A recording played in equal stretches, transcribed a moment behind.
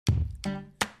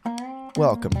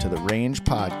Welcome to the Range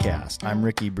Podcast. I'm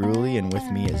Ricky Bruley, and with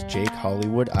me is Jake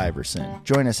Hollywood Iverson.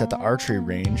 Join us at the archery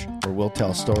range, where we'll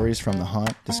tell stories from the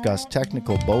hunt, discuss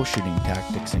technical bow shooting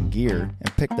tactics and gear,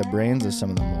 and pick the brains of some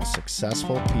of the most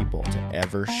successful people to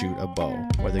ever shoot a bow.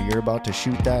 Whether you're about to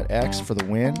shoot that X for the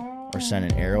win or send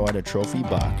an arrow at a trophy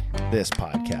buck, this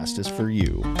podcast is for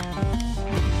you.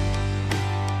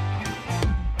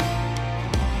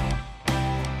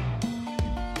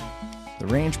 The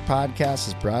Range Podcast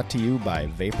is brought to you by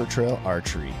Vapor Trail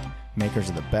Archery, makers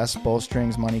of the best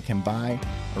bowstrings money can buy,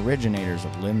 originators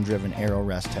of limb-driven arrow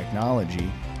rest technology,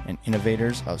 and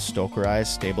innovators of Stokerized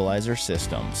stabilizer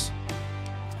systems.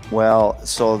 Well,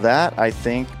 so that, I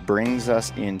think, brings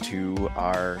us into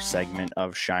our segment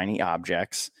of shiny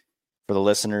objects. For the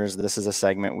listeners, this is a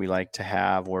segment we like to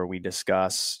have where we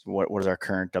discuss what is our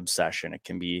current obsession. It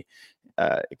can be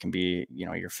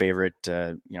your favorite,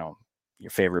 your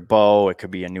favorite bow. It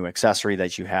could be a new accessory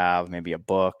that you have, maybe a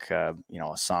book, a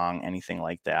song, anything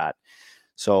like that.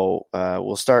 So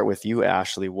we'll start with you,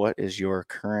 Ashley. What is your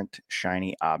current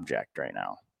shiny object right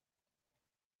now?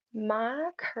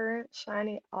 My current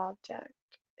shiny object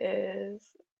is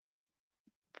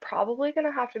probably going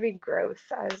to have to be growth,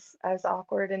 as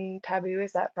awkward and taboo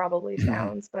as that probably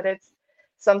sounds, but it's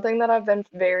something that I've been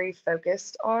very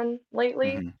focused on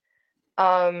lately.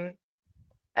 Um,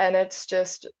 and it's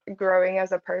just growing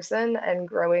as a person and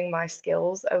growing my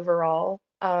skills overall.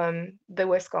 The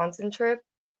Wisconsin trip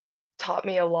taught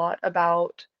me a lot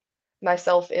about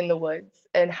myself in the woods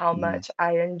and how much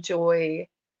I enjoy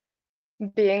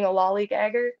being a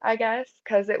lollygagger, I guess,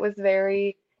 because it was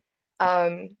very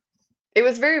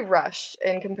rushed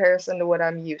in comparison to what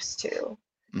I'm used to.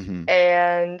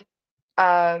 And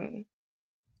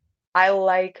I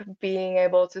like being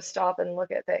able to stop and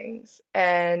look at things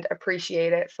and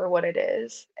appreciate it for what it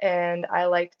is. And I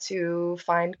like to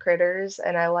find critters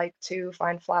and I like to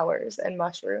find flowers and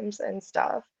mushrooms and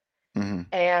stuff.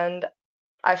 And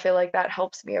I feel like that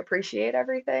helps me appreciate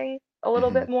everything a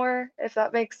little bit more, if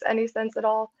that makes any sense at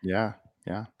all. Yeah.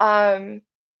 But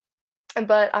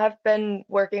I've been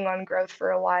working on growth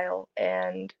for a while,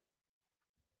 and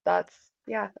that's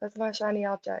my shiny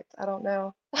object. I don't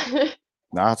know.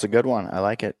 No, it's a good one. I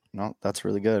like it. No, that's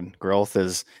really good. Growth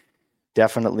is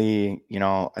definitely,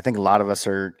 I think a lot of us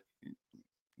are,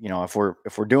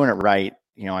 if we're doing it right,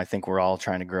 I think we're all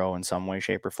trying to grow in some way,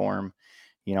 shape, or form,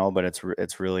 but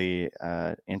it's really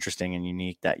interesting and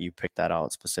unique that you picked that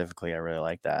out specifically. I really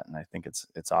like that, and I think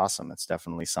it's awesome. It's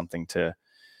definitely something to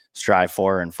strive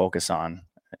for and focus on.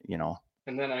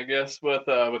 And then I guess with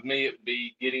me, it would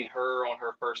be getting her on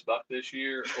her first buck this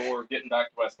year or getting back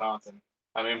to Wisconsin.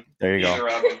 I mean, there you either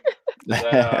go. of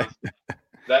them.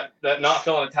 That not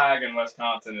filling a tag in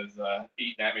Wisconsin is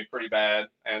eating at me pretty bad,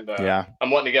 and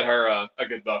I'm wanting to get her a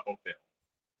good buckle fill.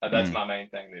 That's my main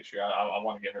thing this year. I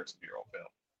want to get her some bureau fill.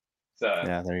 So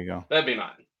yeah, there you go. That'd be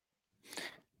mine.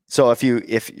 So if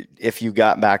you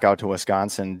got back out to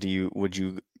Wisconsin, would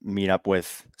you meet up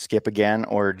with Skip again,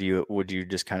 or would you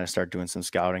just kind of start doing some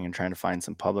scouting and trying to find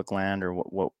some public land, or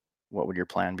what would your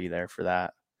plan be there for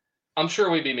that? I'm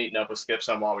sure we'd be meeting up with Skip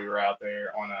some while we were out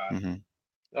there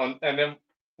and then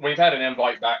we've had an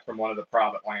invite back from one of the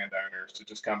private landowners to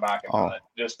just come back and hunt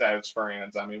just as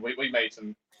friends. I mean, we made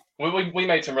some really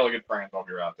good friends while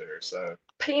we were out there. So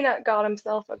Peanut got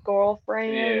himself a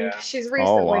girlfriend. Yeah. She's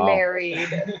recently married,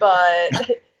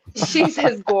 but she's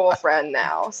his girlfriend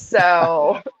now.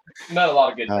 So met a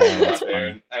lot of good people out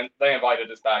there, and they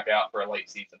invited us back out for a late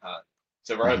season hunt.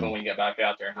 So we're hoping we can get back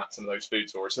out there and hunt some of those food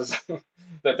sources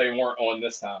that they weren't on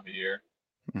this time of year.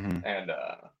 And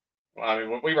I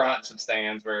mean, we were hunting some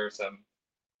stands where some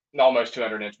almost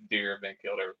 200-inch deer have been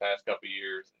killed over the past couple of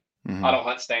years. I don't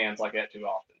hunt stands like that too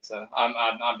often, so I'm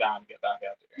dying to get back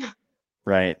out there.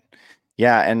 Right.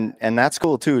 Yeah, and that's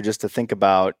cool too, just to think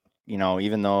about,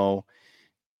 even though,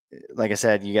 like I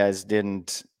said, you guys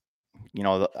didn't,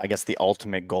 I guess the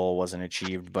ultimate goal wasn't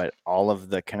achieved, but all of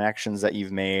the connections that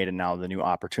you've made and now the new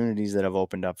opportunities that have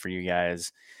opened up for you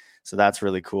guys. So that's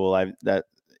really cool. I've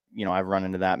run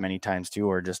into that many times too,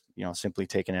 or just, simply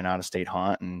taking an out-of-state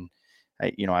hunt. And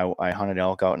I hunted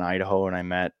elk out in Idaho, and I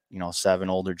met, 7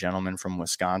 older gentlemen from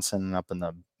Wisconsin up in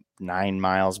the 9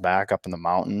 miles back up in the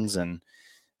mountains. And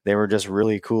they were just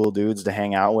really cool dudes to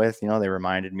hang out with. They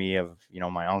reminded me of,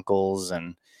 my uncles,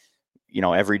 and,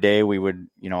 every day we would,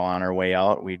 on our way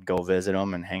out, we'd go visit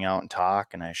them and hang out and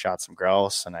talk. And I shot some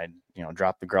grouse, and I'd,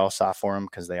 drop the grouse off for them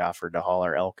because they offered to haul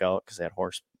our elk out because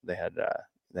they had a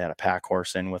pack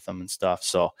horse in with them and stuff.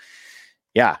 So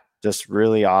yeah, just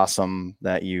really awesome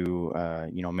that you,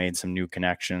 made some new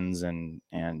connections and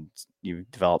you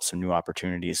developed some new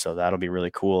opportunities. So that'll be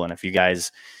really cool. And if you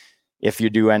guys, if you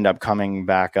do end up coming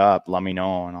back up, let me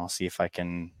know and I'll see if I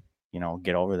can,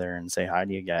 get over there and say hi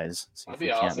to you guys. See That'd if we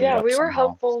be can't awesome. meet Yeah, up we were somehow.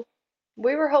 hopeful.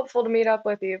 We were hopeful to meet up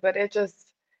with you, but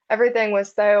everything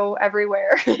was so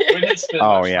everywhere. We didn't spend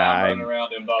Oh, much yeah, time running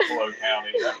around in Buffalo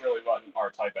County. That really wasn't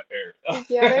our type of area.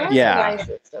 Yeah, they weren't Yeah. the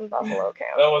nicest in Buffalo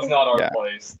County. That was not our Yeah.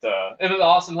 place. It was an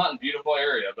awesome hunting, beautiful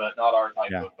area, but not our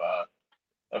type Yeah.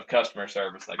 of customer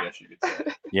service, I guess you could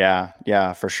say.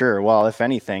 Yeah, for sure. Well, if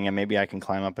anything, and maybe I can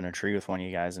climb up in a tree with one of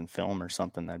you guys and film or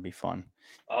something. That'd be fun.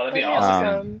 Oh, that'd be That'd be awesome.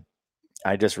 awesome.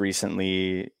 I just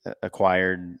recently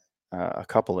acquired a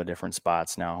couple of different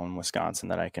spots now in Wisconsin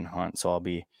that I can hunt. So I'll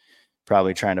be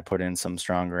probably trying to put in some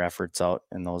stronger efforts out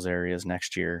in those areas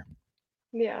next year.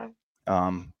 Yeah.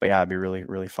 But yeah, it'd be really,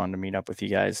 really fun to meet up with you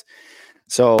guys.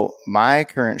 So my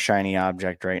current shiny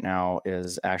object right now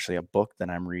is actually a book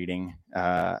that I'm reading.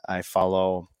 I'm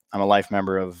a life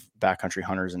member of Backcountry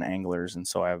Hunters and Anglers. And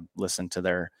so I've listened to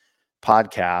their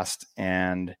podcast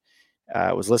and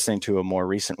was listening to a more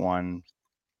recent one.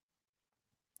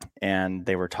 And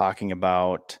they were talking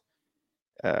about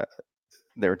a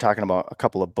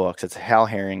couple of books. It's Hal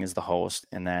Herring is the host.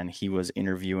 And then he was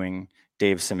interviewing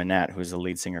Dave Simonette, who's the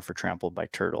lead singer for Trampled by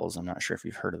Turtles. I'm not sure if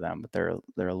you've heard of them, but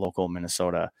they're a local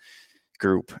Minnesota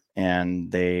group,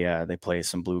 and they play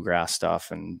some bluegrass stuff,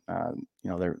 and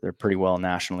they're pretty well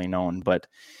nationally known. But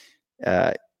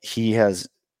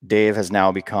Dave has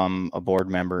now become a board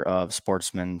member of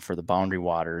Sportsmen for the Boundary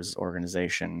Waters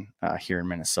organization here in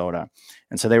Minnesota.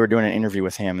 And so they were doing an interview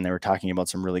with him, and they were talking about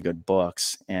some really good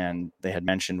books, and they had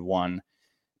mentioned one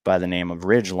by the name of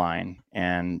Ridgeline,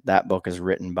 and that book is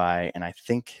written by, and I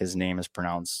think his name is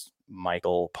pronounced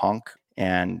Michael Punk,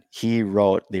 and he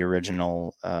wrote the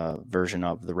original version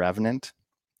of The Revenant,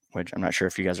 which I'm not sure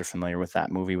if you guys are familiar with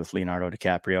that movie with Leonardo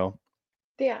DiCaprio.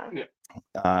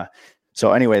 Yeah.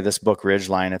 So anyway, this book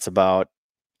Ridgeline, it's about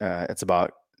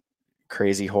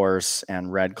Crazy Horse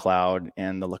and Red Cloud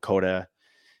and the Lakota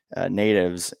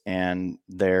natives and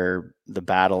the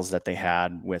battles that they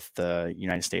had with the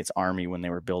United States Army when they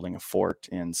were building a fort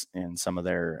in some of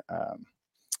their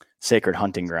sacred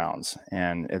hunting grounds.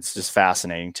 And it's just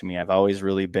fascinating to me. I've always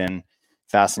really been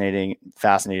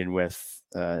fascinated with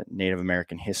Native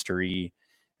American history.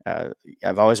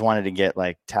 I've always wanted to get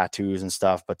like tattoos and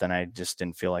stuff, but then I just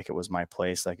didn't feel like it was my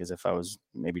place, like as if I was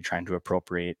maybe trying to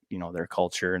appropriate, their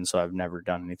culture. And so I've never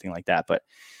done anything like that, but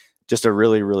just a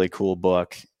really, really cool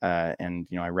book. And,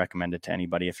 I recommend it to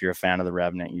anybody. If you're a fan of The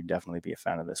Revenant, you'd definitely be a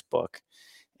fan of this book.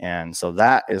 And so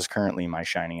that is currently my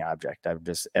shining object. I've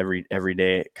just every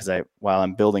day, because while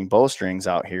I'm building bowstrings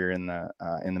out here in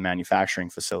the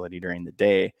manufacturing facility during the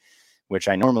day, which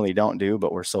I normally don't do,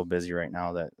 but we're so busy right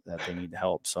now that they need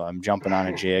help. So I'm jumping on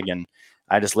a jig and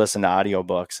I just listen to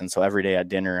audiobooks. And so every day at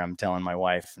dinner, I'm telling my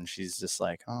wife, and she's just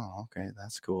like, "Oh, okay,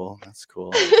 that's cool. That's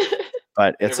cool."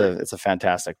 But it's a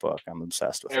fantastic book. I'm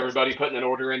obsessed with Everybody putting an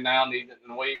order in now, needing it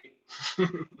in a week.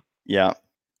 Yeah.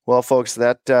 Well, folks,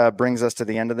 that brings us to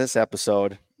the end of this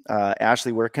episode.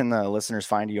 Ashley, where can the listeners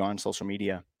find you on social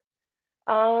media?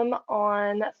 On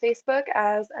Facebook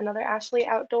as Another Ashley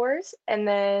Outdoors, and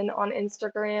then on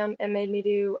Instagram it made me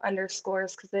do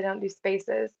underscores because they don't do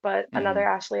spaces, but Another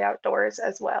Ashley Outdoors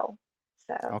as well.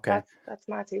 So okay, that's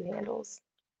my two handles.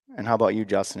 And how about you,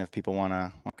 Justin, if people want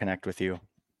to connect with you?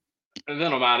 And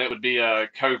then on mine, it would be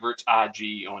Covert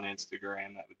IG on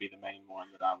Instagram. That would be the main one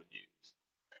that I would use.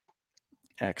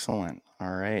 Excellent.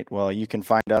 All right. Well, you can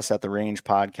find us at the Range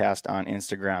Podcast on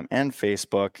Instagram and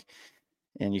Facebook.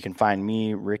 And you can find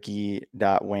me,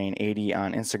 Ricky.Wayne80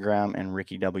 on Instagram and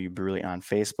Ricky W. Bruley on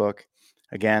Facebook.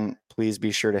 Again, please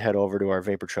be sure to head over to our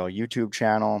Vapor Trail YouTube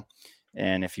channel.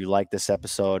 And if you like this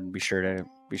episode, be sure to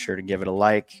give it a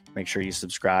like. Make sure you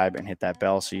subscribe and hit that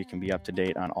bell so you can be up to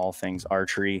date on all things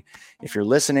archery. If you're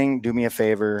listening, do me a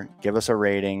favor, give us a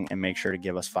rating and make sure to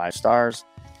give us 5 stars.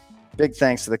 Big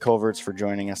thanks to the Coverts for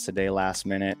joining us today last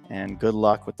minute, and good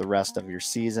luck with the rest of your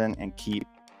season, and keep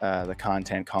the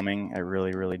content coming. I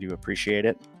really, really do appreciate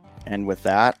it. And with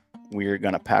that, we're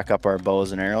going to pack up our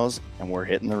bows and arrows and we're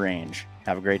hitting the range.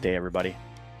 Have a great day, everybody.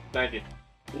 Thank you.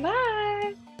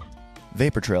 Bye.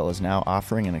 Vapor Trail is now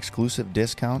offering an exclusive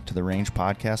discount to the Range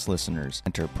Podcast listeners.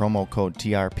 Enter promo code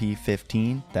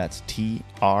TRP15, that's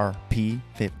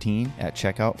TRP15, at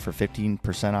checkout for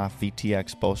 15% off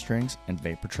VTX bowstrings and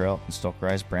Vapor Trail and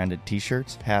Stokerized branded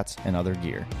t-shirts, hats, and other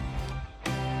gear.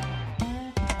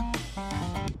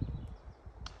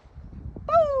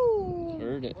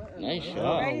 Heard it. Nice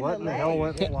shot. What in the hell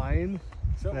went flying?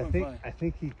 I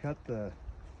think he cut the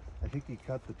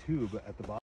tube at the bottom.